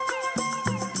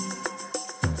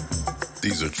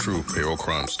These are true payroll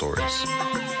crime stories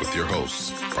with your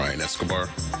hosts, Brian Escobar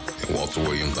and Walter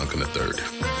William Duncan III.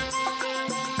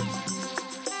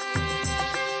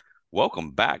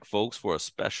 Welcome back, folks, for a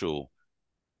special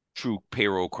true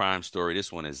payroll crime story.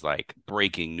 This one is like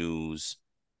breaking news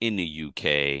in the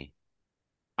UK.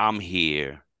 I'm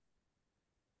here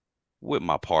with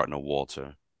my partner,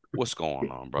 Walter. What's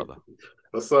going on, brother?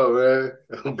 What's up, man?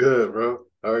 I'm good, bro.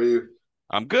 How are you?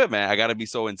 I'm good, man. I got to be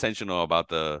so intentional about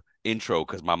the intro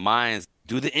because my mind's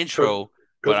do the Cause, intro,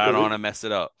 but I cause don't want to mess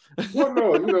it up. well,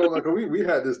 no, like we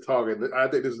had this talk, and I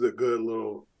think this is a good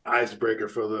little icebreaker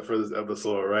for this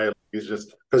episode, right? It's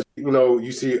just because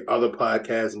you see other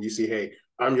podcasts and you see, hey,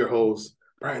 I'm your host,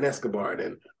 Brian Escobar,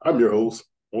 and I'm your host,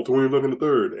 Walter William Duncan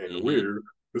III, and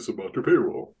it's about your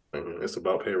payroll, and it's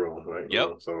about payroll, right?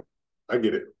 Yep. So I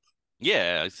get it.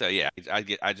 Yeah. So yeah,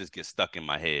 I just get stuck in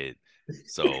my head.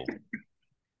 So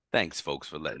thanks, folks,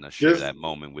 for letting us share that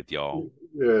moment with y'all.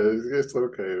 Yeah, it's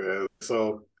okay, man.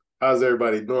 So, how's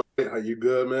everybody doing? Are you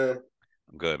good, man?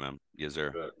 I'm good, man. Yes,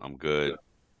 sir. Good. I'm good. Good.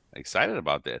 Excited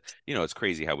about that. It's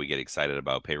crazy how we get excited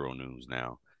about payroll news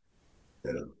now.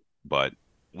 Yeah. But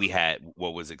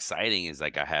what was exciting is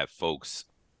like I had folks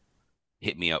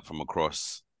hit me up from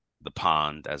across the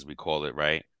pond, as we call it,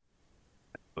 right?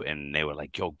 And they were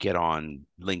like, yo, get on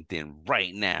LinkedIn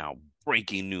right now.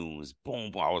 Breaking news.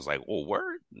 Boom, boom. I was like, oh,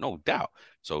 word? No doubt.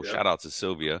 So Yeah. shout out to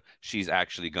Sylvia. She's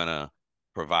actually gonna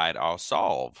provide our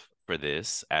solve for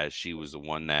this, as she was the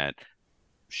one that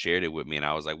shared it with me. And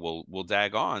I was like, well,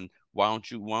 dag on. Why don't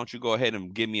you go ahead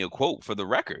and give me a quote for the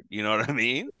record? You know what I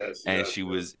mean? Yes, And yes,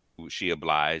 yes. she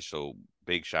obliged. So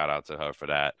big shout out to her for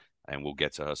that. And we'll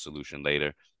get to her solution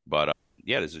later. But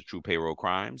yeah, this is true payroll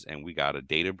crimes, and we got a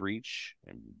data breach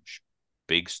and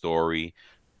big story.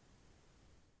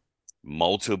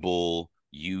 Multiple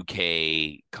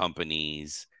UK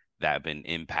companies that have been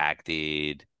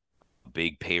impacted. A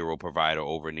big payroll provider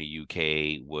over in the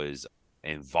UK was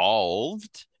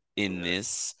involved in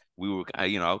this. We were,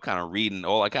 kind of reading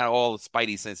all the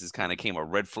spidey senses kind of came up,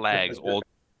 red flags all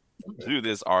through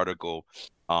this article.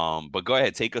 But go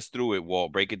ahead, take us through it,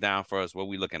 Walt. Break it down for us. What are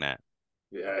we looking at?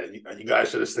 Yeah, you guys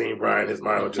should have seen Brian. His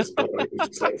mind was just going. He was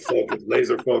just like focused,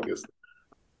 laser focused.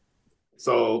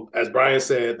 So, as Brian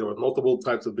said, there were multiple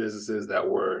types of businesses that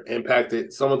were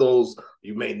impacted. Some of those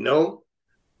you may know.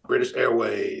 British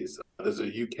Airways. There's a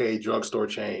UK drugstore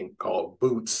chain called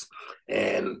Boots,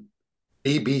 and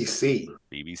BBC.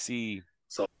 BBC,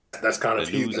 So that's kind of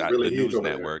huge. That's the really huge news over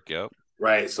there, network. Yep.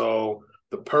 right? So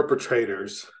the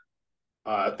perpetrators,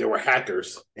 they were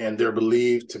hackers, and they're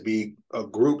believed to be a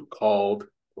group called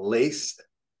Lace,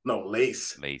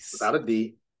 Lace. without a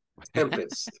D,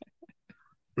 Tempest.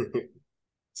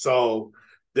 So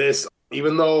this,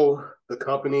 even though the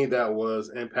company that was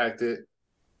impacted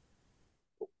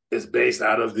is based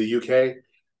out of the UK,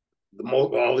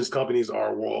 all these companies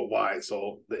are worldwide.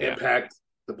 So the Yeah. impact,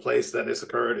 the place that this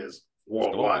occurred is It's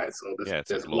global. worldwide. So this Yeah,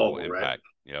 it's a is global global, right? impact.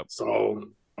 Yep. So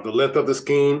the length of the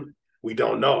scheme, we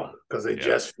don't know because they Yeah.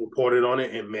 just reported on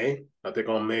it in May. I think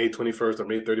on May 21st or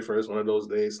May 31st, one of those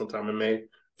days, sometime in May,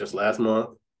 just last month,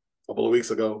 a couple of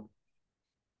weeks ago.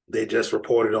 They just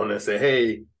reported on it and said,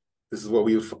 hey, this is what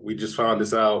we just found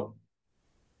this out.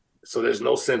 So there's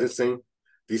no sentencing.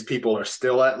 These people are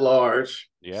still at large,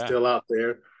 Yeah. still out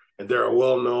there, and they're a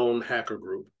well-known hacker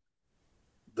group.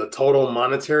 The total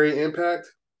monetary impact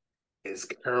is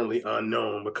currently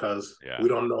unknown because Yeah. we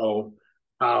don't know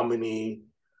how many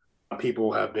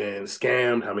people have been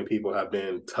scammed, how many people have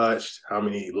been touched, how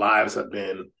many lives have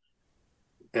been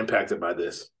impacted by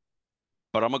this.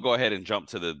 But I'm gonna go ahead and jump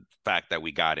to the fact that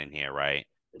we got in here, right?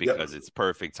 Yep. Because it's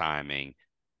perfect timing.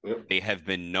 Yep. They have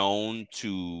been known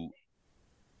to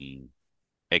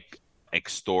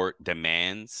extort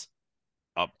demands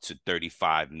up to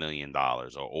 $35 million or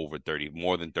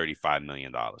more than $35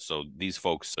 million. So these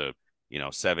folks are,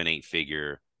 7, 8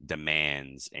 figure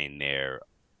demands in their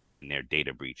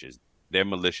data breaches. They're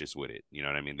malicious with it. You know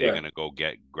what I mean? They're Yeah. gonna go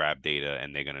grab data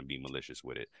and they're gonna be malicious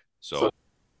with it. So So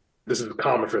this is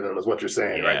common for them, is what you're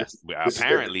saying, right? yeah,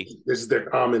 apparently, This is their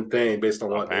common thing based on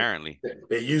what apparently,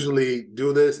 they usually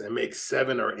do this and make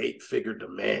 7 or 8 figure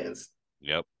demands.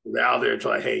 yep. They're out there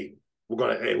trying, hey, we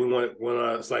want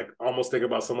it's like almost think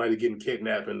about somebody getting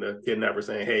kidnapped and the kidnapper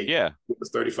saying, hey, Yeah. it's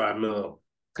 35 mil.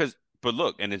 But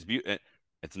look, and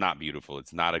it's not beautiful.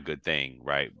 It's not a good thing,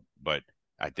 right? But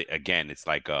I think again, it's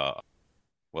like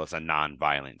it's a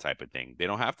non-violent type of thing. They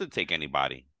don't have to take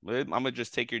anybody. I'm gonna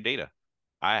just take your data.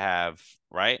 I have,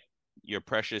 right, your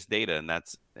precious data, and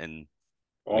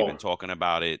we've been Oh, talking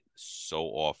about it so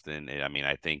often. I mean,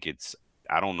 I think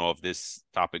I don't know if this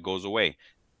topic goes away.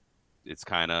 It's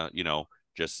kind of,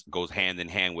 just goes hand in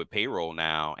hand with payroll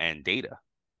now and data.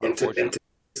 In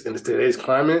today's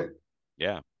climate,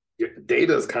 yeah,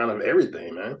 data is kind of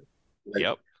everything, man. Like,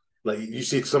 yep. Like you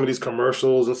see some of these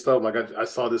commercials and stuff. Like I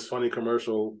saw this funny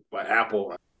commercial by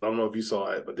Apple. I don't know if you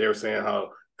saw it, but they were saying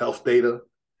how health data.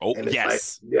 Oh, and it's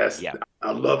yes. Like, yes. Yeah.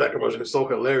 I love that commercial. It's so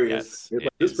hilarious. Yes, it's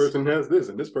like, this person has this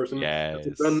and this person yes.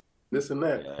 has done this and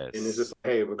that. Yes. And it's just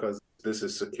like, hey, because this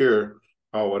is secure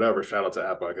or whatever. Shout out to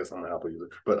Apple. I guess I'm an Apple user.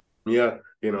 But yeah,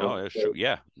 you know. No, it's true.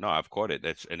 Yeah. No, I've caught it.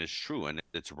 And it's true, and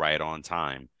it's right on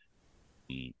time.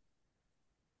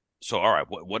 So all right,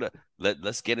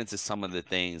 let's get into some of the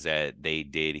things that they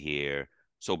did here.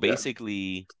 So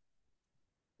basically,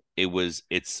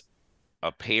 it's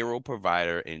a payroll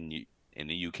provider in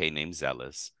the UK named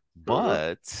Zellis,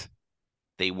 but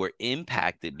they were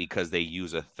impacted because they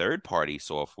use a third-party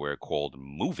software called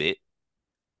Move It,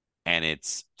 and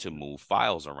it's to move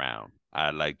files around.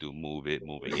 I like to move it.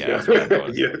 Yeah, that's what I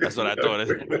thought. That's what I thought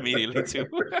immediately too.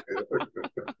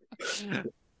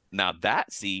 Now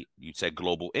you said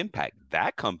global impact.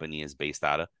 That company is based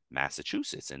out of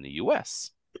Massachusetts in the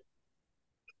US.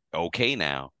 Okay,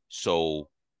 now, so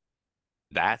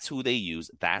that's who they use.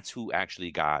 That's who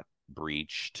actually got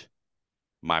breached.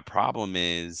 My problem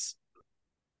is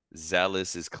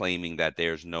Zellis is claiming that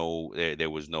there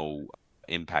was no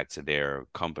impact to their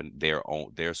company,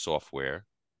 their software.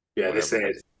 Yeah, they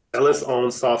said Zellis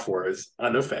owned software is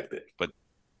unaffected. But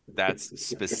that's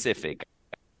specific.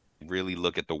 Really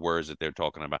look at the words that they're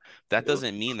talking about. That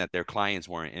doesn't mean that their clients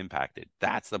weren't impacted.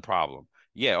 That's the problem.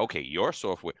 Yeah, okay, your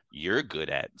software, you're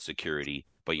good at security,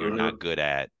 but you're not good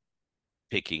at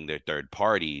picking their third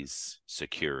parties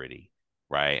security,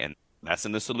 right? And that's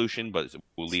in the solution, but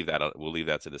we'll leave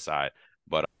that to the side.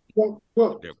 But well,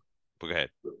 go ahead.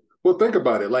 Well, think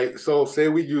about it. Like, so say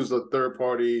we use a third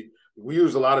party, we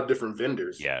use a lot of different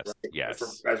vendors. Yes, right?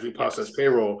 yes. As we process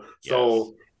payroll.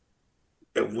 So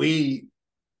if we,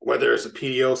 whether it's a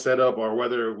PDO setup or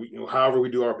whether however we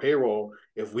do our payroll,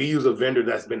 if we use a vendor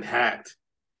that's been hacked,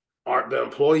 the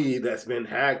employee that's been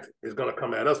hacked is going to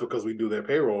come at us because we do their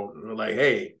payroll. And we're like,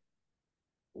 hey,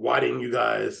 why didn't you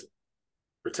guys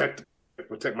protect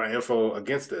my info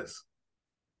against this?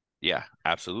 Yeah,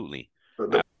 absolutely.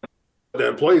 The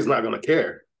employee's not going to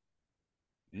care.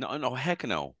 No, heck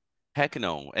no.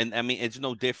 And I mean, it's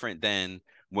no different than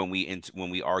when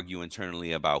we argue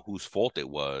internally about whose fault it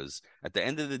was. At the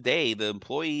end of the day, the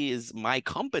employee is my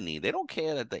company. They don't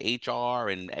care that the HR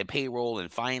and payroll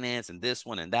and finance and this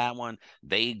one and that one,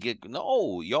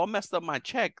 y'all messed up my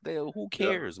check. Who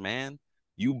cares, man?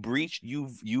 You breached,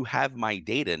 you have my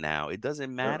data now. It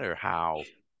doesn't matter how,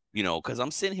 because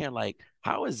I'm sitting here like,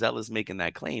 how is Zellis making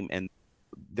that claim? And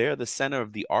they're the center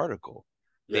of the article.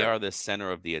 They are the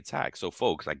center of the attack. So,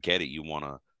 folks, I get it. You want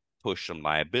to push some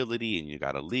liability and you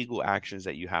got legal actions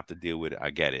that you have to deal with. I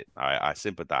get it. I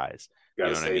sympathize. You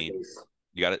know what I mean?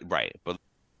 You got it right. But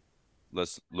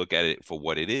let's look at it for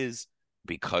what it is,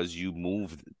 because you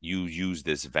use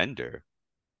this vendor.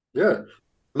 Yeah.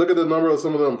 Look at the number of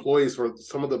some of the employees for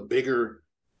some of the bigger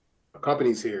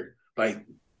companies here. Like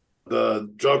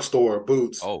the drugstore,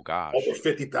 Boots. Oh gosh, over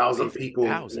 50,000 people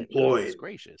employed.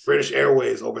 Gracious. British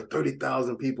Airways, over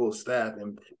 30,000 people staff,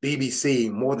 and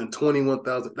BBC, more than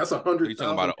 21,000. That's 100,000. You're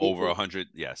talking about over 100,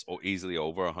 yes, or easily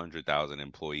over 100,000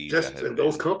 employees just in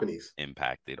those companies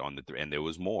impacted on and there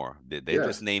was more. They're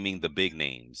just naming the big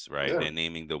names, right? They're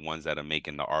naming the ones that are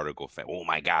making the article. Oh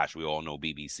my gosh, we all know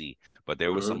BBC, but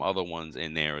there were some other ones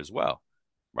in there as well.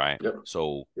 Right.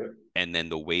 So, and then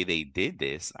the way they did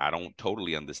this, I don't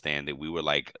totally understand it. We were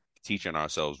like teaching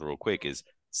ourselves real quick is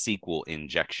SQL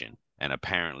injection. And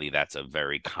apparently that's a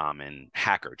very common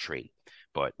hacker trait.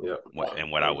 But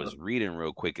what I was reading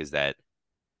real quick is that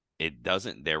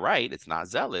they're right. It's not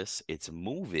Zellis. It's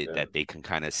Move It that they can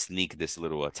kind of sneak this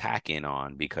little attack in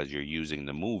on because you're using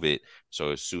the Move It.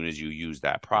 So as soon as you use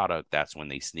that product, that's when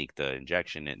they sneak the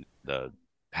injection and the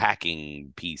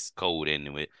hacking piece code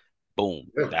into it.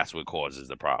 Boom. That's what causes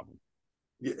the problem.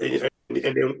 And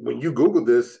then when you Google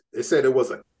this, it said it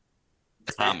was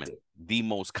the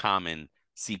most common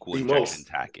SQL injection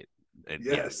tactic.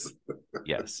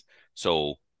 Yes.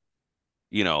 So,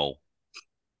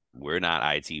 we're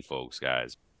not IT folks,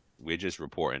 guys. We're just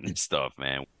reporting this stuff,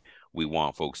 man. We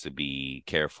want folks to be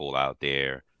careful out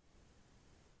there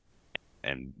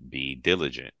and be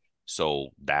diligent.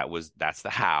 So that's the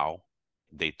how.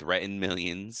 They threaten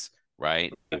millions.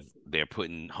 Right? If they're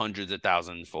putting hundreds of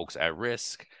thousands of folks at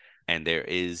risk, and there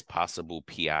is possible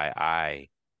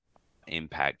PII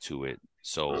impact to it.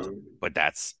 So, but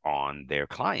that's on their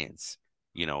clients.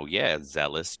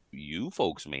 Zellis, you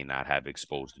folks may not have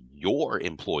exposed your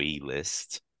employee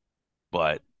list,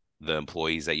 but the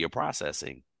employees that you're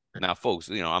processing. Now, folks,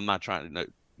 I'm not trying to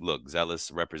look,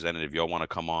 Zealous representative, y'all want to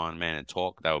come on, man, and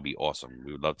talk? That would be awesome.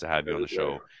 We would love to have you on the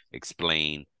show,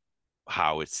 explain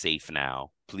how it's safe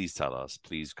now. Please tell us,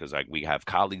 please, because we have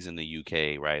colleagues in the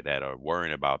UK, right, that are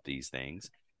worrying about these things,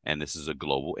 and this is a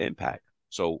global impact.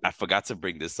 So I forgot to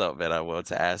bring this up, and I want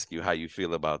to ask you how you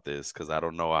feel about this, because I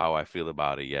don't know how I feel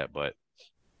about it yet, but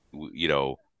we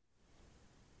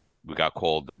got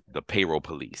called the payroll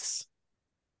police.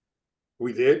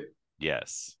 We did?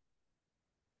 Yes.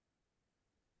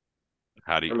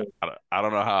 How do you? I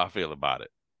don't know how I feel about it.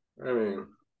 I mean,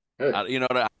 hey.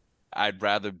 I'd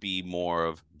rather be more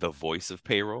of the voice of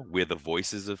payroll. We're the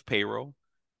voices of payroll.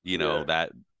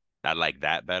 That I like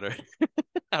that better.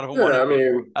 I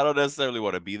don't necessarily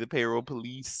want to be the payroll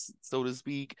police, so to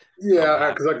speak.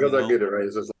 Yeah, because I get it, right.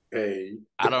 It's just like, hey.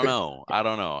 I don't know.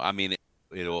 I mean,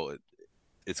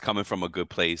 it's coming from a good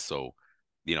place, so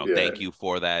thank you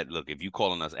for that. Look, if you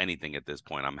calling us anything at this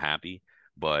point, I'm happy.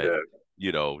 But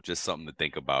just something to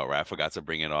think about, right? I forgot to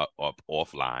bring it up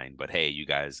offline, but hey, you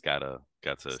guys got to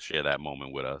share that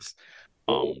moment with us.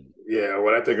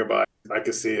 When I think about it, I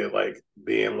could see it like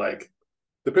being like,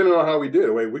 depending on how we do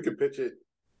it, right? We could pitch it,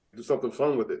 do something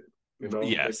fun with it.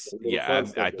 Yes,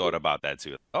 I thought about that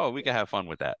too. Oh, we can have fun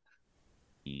with that.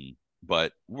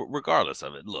 But regardless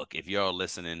of it, look, if you're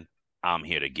listening, I'm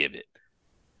here to give it,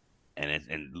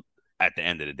 and at the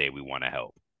end of the day, we want to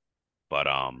help.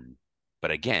 But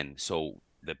again, so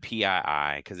the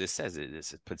PII, because it says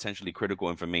it's potentially critical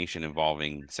information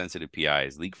involving sensitive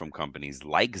PIs leaked from companies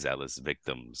like Zealous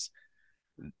victims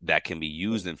that can be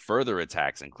used in further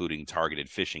attacks, including targeted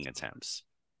phishing attempts,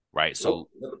 right? So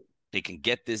they can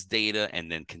get this data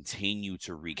and then continue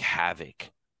to wreak havoc.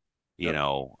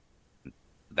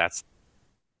 That's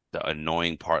the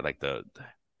annoying part, like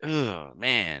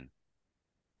man.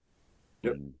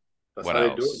 Yep. That's what how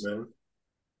else? They do it, man.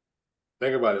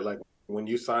 Think about it, like when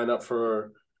you sign up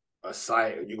for a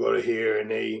site, you go to here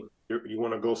and you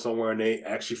want to go somewhere and they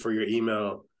ask you for your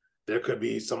email, there could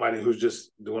be somebody who's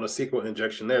just doing a SQL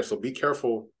injection there. So be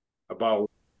careful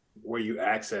about where you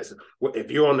access it.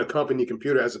 If you're on the company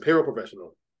computer as a payroll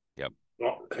professional,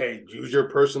 hey, use your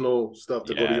personal stuff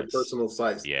to go to your personal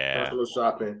sites, personal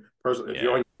shopping, If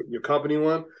you're on your company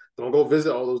one, don't go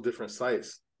visit all those different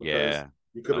sites. You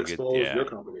could expose your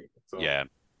company. So. Yeah.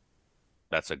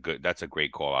 That's a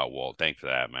great call out, Walt. Thanks for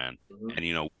that, man. Mm-hmm.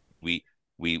 And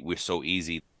we're so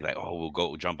easy, like, we'll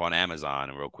go jump on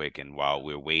Amazon real quick, and while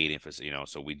we're waiting for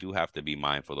so we do have to be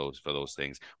mindful for those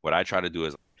things. What I try to do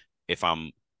is if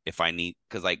I need,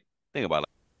 because like think about it,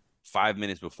 5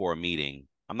 minutes before a meeting,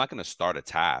 I'm not gonna start a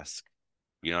task.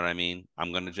 You know what I mean?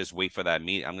 I'm gonna just wait for that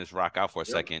meeting. I'm gonna just rock out for a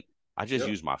second. I just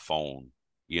use my phone.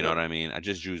 You know what I mean? I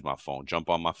just use my phone, jump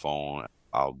on my phone.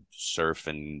 I'll surf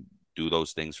and do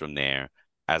those things from there.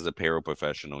 As a payroll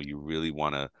professional, you really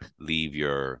want to leave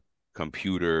your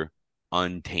computer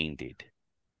untainted.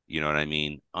 You know what I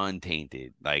mean?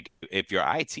 Untainted. Like if your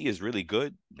IT is really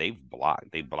good, they block.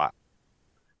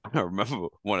 I remember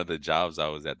one of the jobs I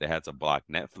was at, they had to block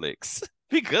Netflix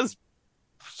because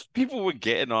people were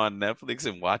getting on Netflix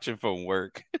and watching from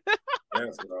work.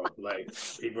 Yes, bro. Like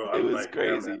people, it was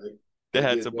crazy. They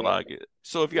had to block it.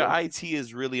 So if your IT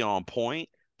is really on point,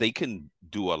 they can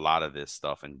do a lot of this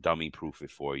stuff and dummy proof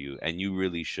it for you. And you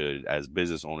really should, as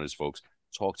business owners, folks,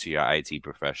 talk to your IT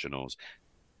professionals.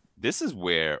 This is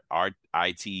where our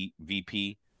IT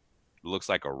VP looks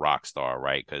like a rock star,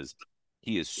 right? Because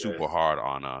he is super hard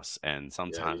on us. And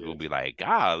sometimes we'll be like,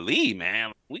 golly,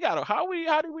 man,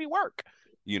 how do we work?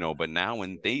 But now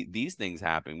when these things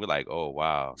happen, we're like, oh,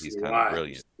 wow, he's kind of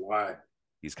brilliant. Why?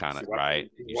 He's kind of right.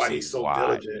 Why he's so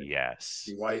diligent. Yes.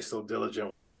 Why he's so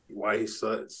diligent. Why he's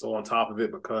so on top of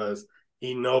it, because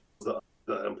he knows the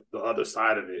other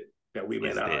side of it that we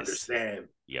may not understand.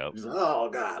 Yep. He's like, oh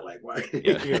God, like why?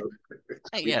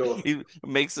 It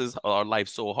makes our life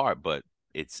so hard, but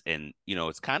it's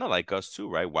kind of like us too,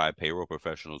 right? Why payroll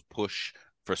professionals push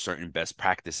for certain best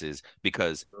practices,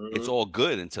 because it's all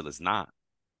good until it's not.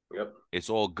 Yep. It's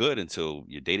all good until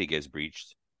your data gets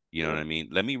breached. You know what I mean?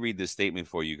 Let me read this statement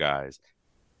for you guys.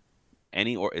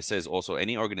 It says also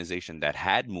any organization that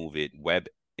had MoveIt web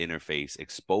interface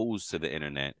exposed to the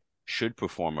internet should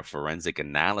perform a forensic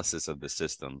analysis of the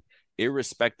system,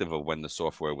 irrespective of when the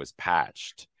software was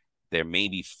patched. There may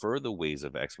be further ways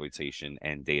of exploitation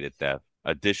and data theft.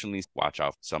 Additionally, watch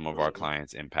out. Some of our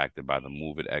clients impacted by the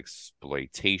MoveIt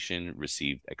exploitation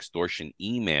received extortion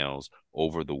emails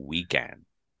over the weekend.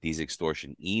 These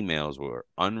extortion emails were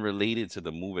unrelated to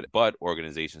the MoveIt, but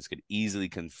organizations could easily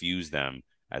confuse them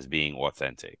as being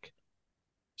authentic.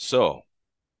 So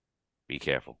be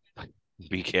careful.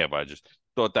 Be careful.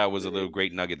 thought that was a little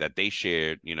great nugget that they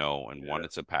shared, and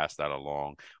wanted to pass that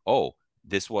along. Oh,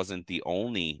 this wasn't the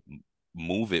only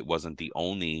it wasn't the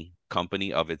only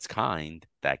company of its kind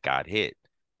that got hit.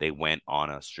 They went on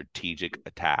a strategic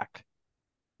attack,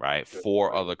 right?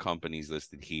 4 other companies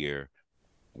listed here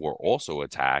were also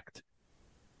attacked.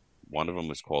 One of them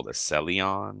was called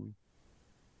Acelion,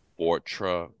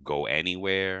 Fortra Go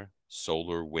Anywhere,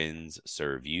 Solar Winds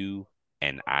Serve You,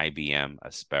 and IBM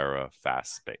Aspera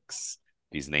Fastfix.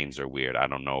 These names are weird. I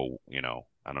don't know,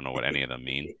 I don't know what any of them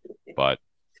mean, but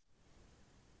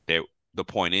the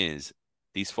point is,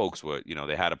 these folks were,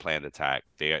 they had a planned attack.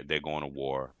 They're going to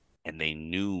war, and they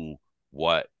knew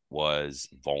what was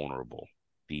vulnerable.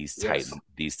 These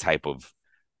type of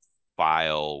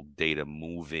file data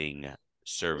moving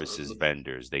services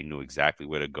vendors. They knew exactly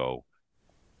where to go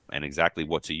and exactly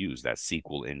what to use, that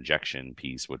SQL injection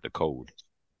piece with the code.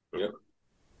 Yep.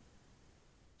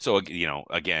 So,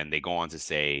 again, they go on to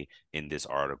say in this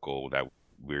article that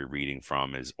we're reading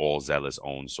from is Over-Zellis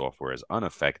owned software is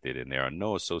unaffected, and there are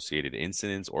no associated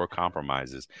incidents or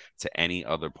compromises to any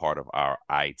other part of our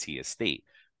IT estate.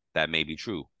 That may be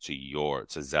true to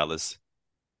Zellis.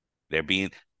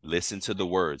 Listen to the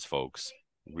words, folks.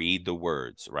 Read the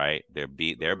words, right? They're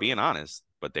being honest,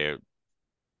 but their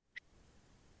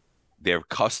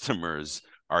customers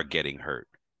are getting hurt.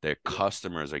 Their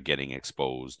customers are getting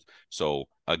exposed. So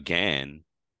again,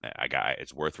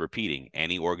 it's worth repeating.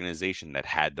 Any organization that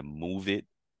had the MOVEit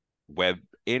web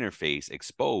interface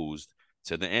exposed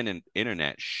to the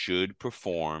internet should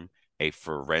perform a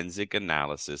forensic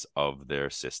analysis of their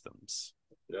systems.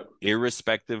 Yep.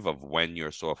 Irrespective of when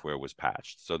your software was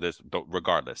patched. So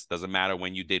regardless, doesn't matter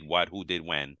when you did what, who did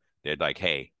when. They're like,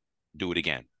 hey, do it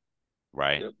again,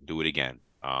 right? Yep. Do it again.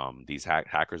 These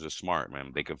hackers are smart,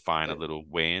 man. They can find a little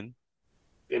way in.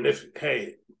 And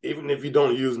even if you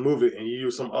don't use MOVEit and you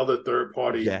use some other third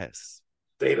party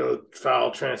data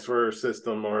file transfer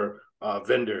system or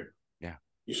vendor,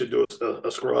 you should do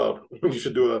a scrub. You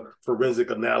should do a forensic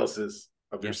analysis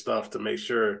of your stuff to make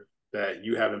sure that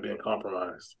you haven't been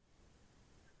compromised.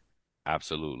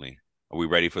 Absolutely. Are we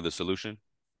ready for the solution?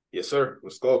 Yes, sir.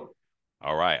 Let's go.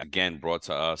 All right. Again, brought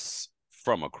to us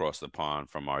from across the pond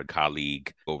from our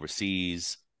colleague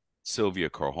overseas, Sylvia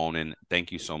Corhonen.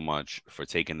 Thank you so much for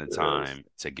taking the time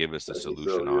to give us the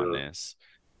solution on this.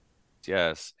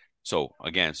 Yes. So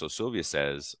again, Sylvia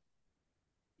says,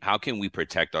 how can we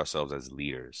protect ourselves as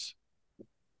leaders?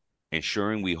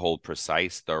 Ensuring we hold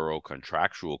precise, thorough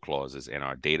contractual clauses in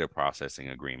our data processing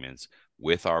agreements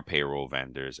with our payroll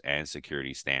vendors and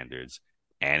security standards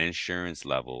and insurance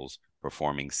levels,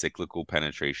 performing cyclical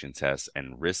penetration tests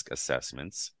and risk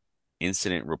assessments,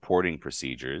 incident reporting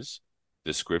procedures,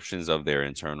 descriptions of their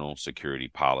internal security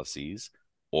policies,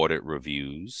 audit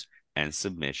reviews, and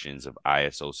submissions of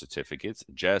ISO certificates,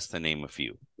 just to name a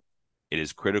few. It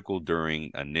is critical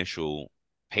during initial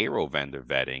payroll vendor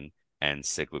vetting and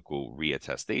cyclical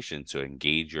reattestation to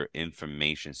engage your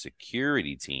information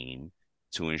security team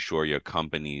to ensure your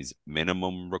company's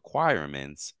minimum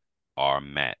requirements are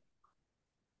met.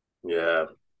 Yeah.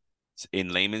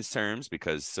 In layman's terms,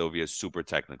 because Sylvia's super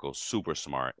technical, super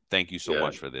smart. Thank you so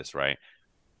much for this, right?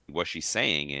 What she's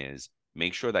saying is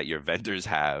make sure that your vendors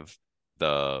have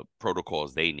the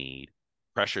protocols they need,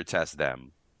 pressure test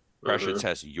them, pressure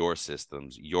test your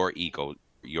systems, your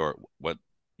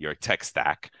tech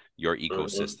stack, your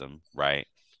ecosystem, right?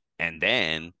 And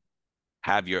then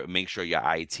make sure your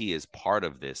IT is part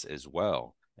of this as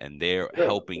well. And they're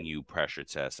helping you pressure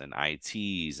test and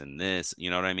ITs and this, you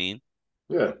know what I mean?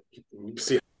 Yeah. You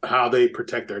see how they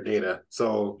protect their data.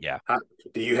 So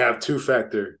do you have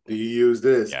 2-factor? Do you use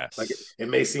this? Yes. Like it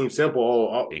may seem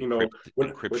simple,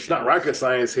 it's not rocket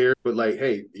science here, but like,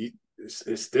 hey,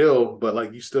 it's still, but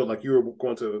like like you were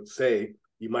going to say,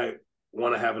 you might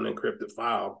want to have an encrypted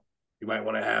file. You might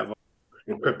want to have an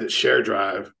encrypted share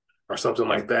drive or something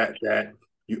like that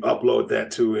you upload that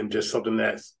to, and just something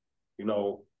that's,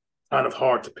 kind of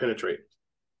hard to penetrate.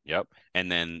 Yep.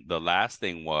 And then the last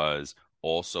thing was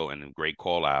also, and a great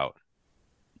call out,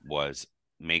 was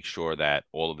make sure that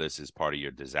all of this is part of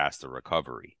your disaster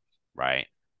recovery, right?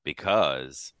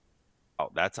 Because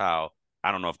that's how,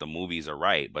 I don't know if the movies are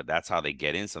right, but that's how they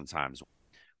get in sometimes.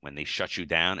 When they shut you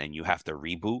down and you have to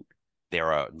reboot,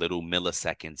 there are little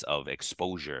milliseconds of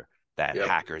exposure that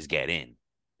hackers get in,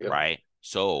 right?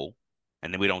 So,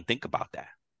 and then we don't think about that.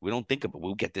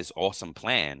 We'll get this awesome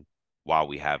plan while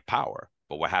we have power.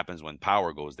 But what happens when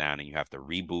power goes down and you have to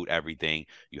reboot everything,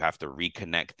 you have to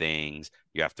reconnect things,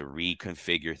 you have to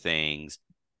reconfigure things,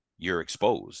 you're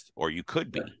exposed, or you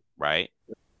could be, right?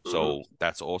 So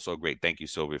that's also great. Thank you,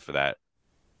 Sylvia, for that.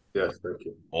 Yes, thank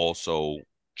you. Also,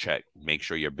 check, make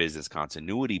sure your business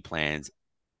continuity plans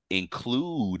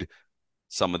include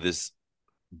some of this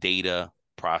data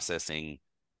processing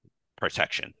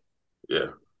protection. Yeah.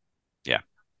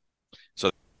 So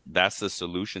that's the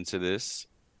solution to this.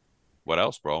 What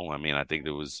else, bro? I mean, I think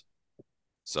there was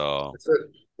so.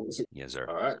 That's it. Yes, sir.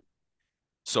 All right.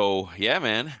 So yeah,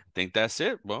 man. I think that's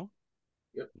it, bro.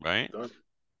 Yep. Right. Done.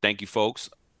 Thank you, folks,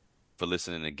 for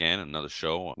listening again. Another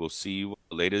show. We'll see you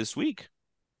later this week.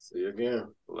 See you again.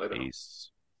 Later.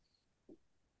 Peace.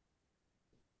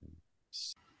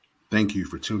 Thank you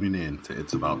for tuning in to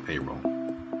It's About Payroll.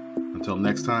 Until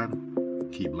next time,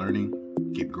 keep learning,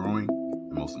 keep growing,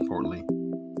 and most importantly,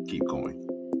 keep going.